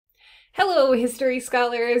Hello, history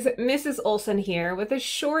scholars. Mrs. Olsen here with a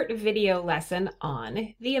short video lesson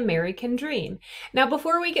on the American Dream. Now,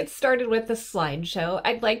 before we get started with the slideshow,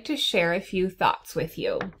 I'd like to share a few thoughts with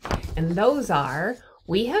you. And those are,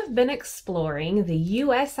 we have been exploring the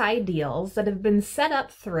U.S. ideals that have been set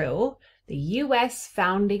up through the U.S.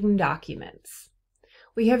 founding documents.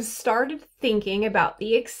 We have started thinking about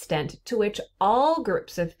the extent to which all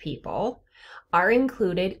groups of people are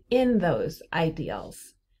included in those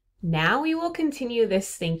ideals. Now we will continue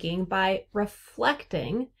this thinking by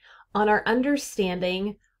reflecting on our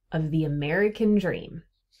understanding of the American dream.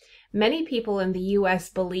 Many people in the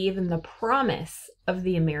U.S. believe in the promise of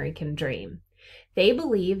the American dream. They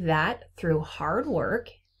believe that through hard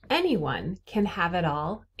work, anyone can have it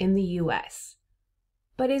all in the U.S.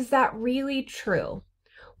 But is that really true?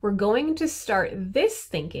 We're going to start this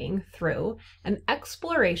thinking through an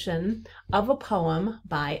exploration of a poem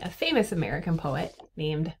by a famous American poet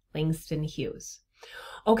named Langston Hughes.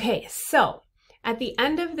 Okay, so at the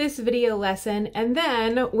end of this video lesson, and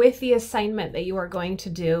then with the assignment that you are going to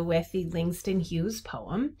do with the Langston Hughes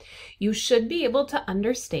poem, you should be able to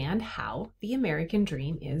understand how the American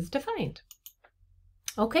dream is defined.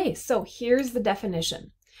 Okay, so here's the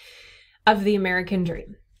definition of the American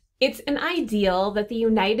dream. It's an ideal that the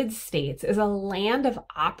United States is a land of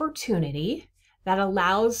opportunity that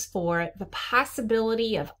allows for the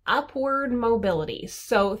possibility of upward mobility.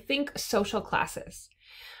 So think social classes,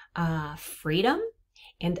 freedom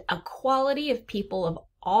and equality of people of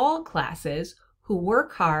all classes who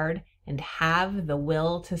work hard and have the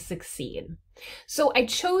will to succeed. So I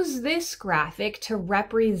chose this graphic to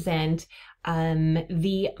represent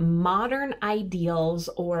the modern ideals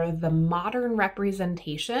or the modern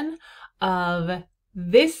representation of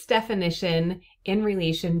this definition in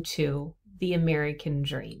relation to the American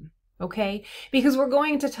dream, okay? Because we're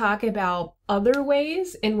going to talk about other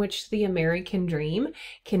ways in which the American dream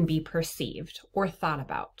can be perceived or thought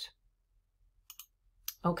about.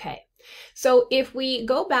 Okay, so if we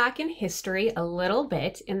go back in history a little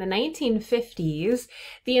bit, in the 1950s,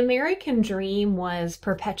 the American dream was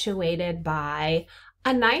perpetuated by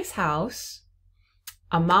a nice house,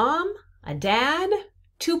 a mom, a dad,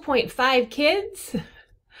 2.5 kids,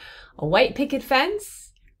 a white picket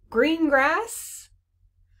fence, green grass,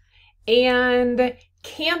 and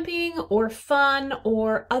camping or fun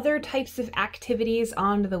or other types of activities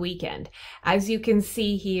on the weekend. As you can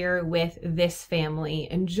see here with this family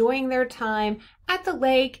enjoying their time at the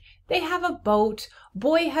lake. They have a boat,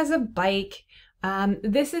 boy has a bike.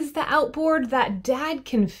 This is the outboard that dad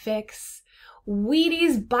can fix.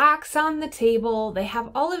 Wheaties box on the table. They have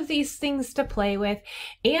all of these things to play with,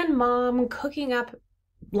 and mom cooking up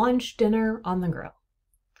lunch, dinner on the grill.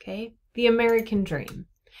 Okay, the American dream.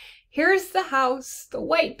 Here's the house, the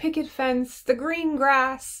white picket fence, the green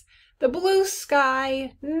grass, the blue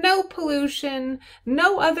sky, no pollution,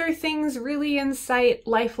 no other things really in sight.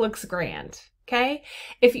 Life looks grand, okay?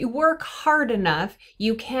 If you work hard enough,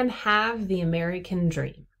 you can have the American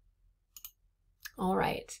dream. All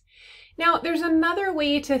right. Now, there's another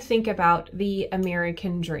way to think about the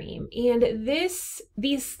American dream, and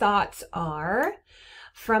these thoughts are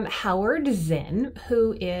from Howard Zinn,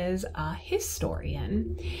 who is a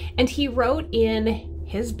historian, and he wrote in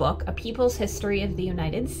his book, A People's History of the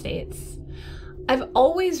United States, "I've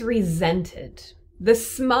always resented the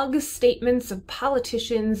smug statements of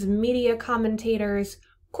politicians, media commentators,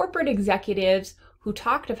 corporate executives who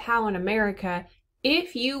talked of how in America,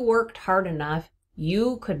 if you worked hard enough,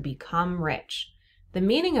 you could become rich. The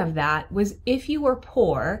meaning of that was if you were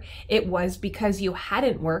poor, it was because you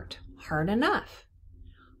hadn't worked hard enough."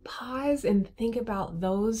 Pause and think about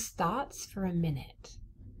those thoughts for a minute.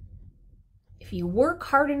 If you work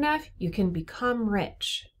hard enough, you can become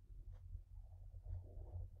rich.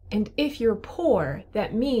 And if you're poor,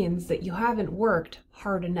 that means that you haven't worked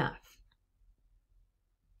hard enough.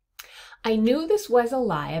 I knew this was a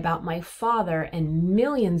lie about my father and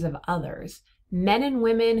millions of others, men and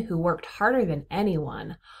women who worked harder than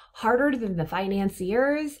anyone, harder than the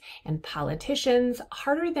financiers and politicians,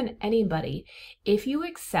 harder than anybody, if you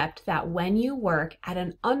accept that when you work at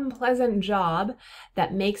an unpleasant job,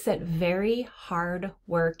 that makes it very hard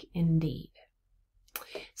work indeed.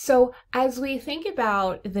 So as we think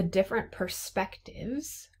about the different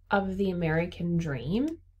perspectives of the American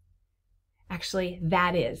dream, actually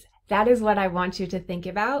that is what I want you to think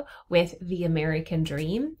about with the American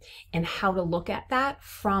dream and how to look at that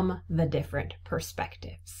from the different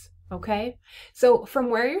perspectives. Okay, so from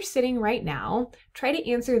where you're sitting right now, try to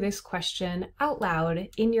answer this question out loud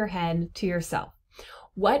in your head to yourself.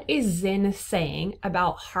 What is Zinn saying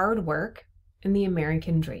about hard work and the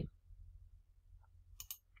American dream?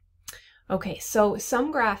 Okay, so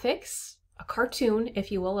some graphics, a cartoon,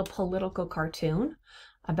 if you will, a political cartoon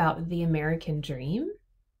about the American dream.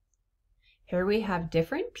 Here we have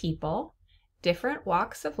different people, different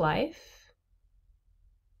walks of life,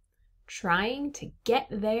 trying to get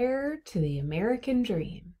there to the American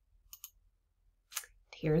dream.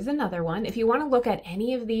 Here's another one. If you want to look at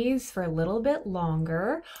any of these for a little bit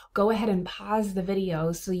longer, go ahead and pause the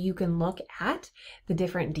video so you can look at the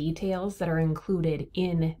different details that are included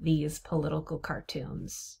in these political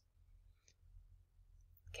cartoons.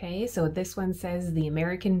 Okay, so this one says the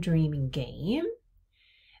American Dream game.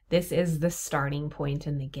 This is the starting point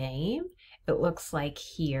in the game. It looks like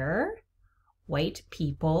here, white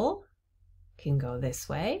people can go this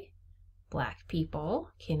way, black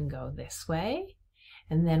people can go this way.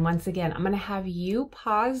 And then once again, I'm going to have you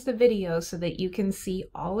pause the video so that you can see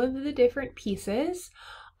all of the different pieces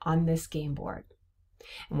on this game board.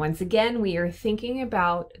 And once again, we are thinking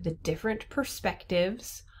about the different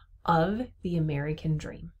perspectives of the American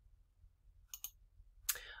dream.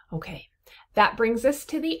 Okay, that brings us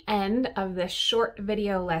to the end of this short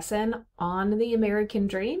video lesson on the American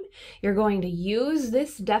dream. You're going to use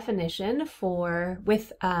this definition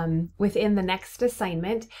within the next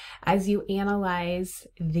assignment as you analyze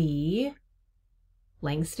the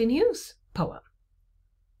Langston Hughes poem.